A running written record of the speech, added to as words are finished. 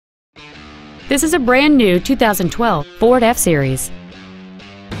This is a brand new 2012 Ford F-Series.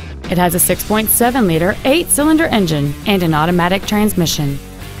 It has a 6.7-liter 8-cylinder engine and an automatic transmission.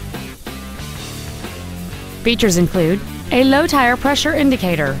 Features include a low tire pressure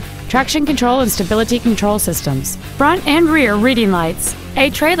indicator, traction control and stability control systems, front and rear reading lights, a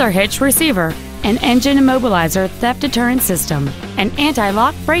trailer hitch receiver, an engine immobilizer theft deterrent system, an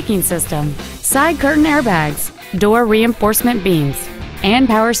anti-lock braking system, side curtain airbags, door reinforcement beams, and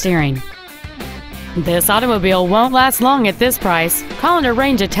power steering. This automobile won't last long at this price. Call and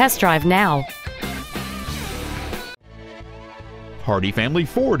arrange a test drive now. Hardy Family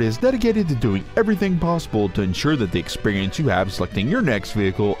Ford is dedicated to doing everything possible to ensure that the experience you have selecting your next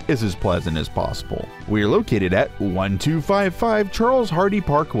vehicle is as pleasant as possible. We are located at 1255 Charles Hardy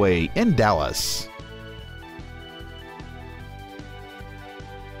Parkway in Dallas.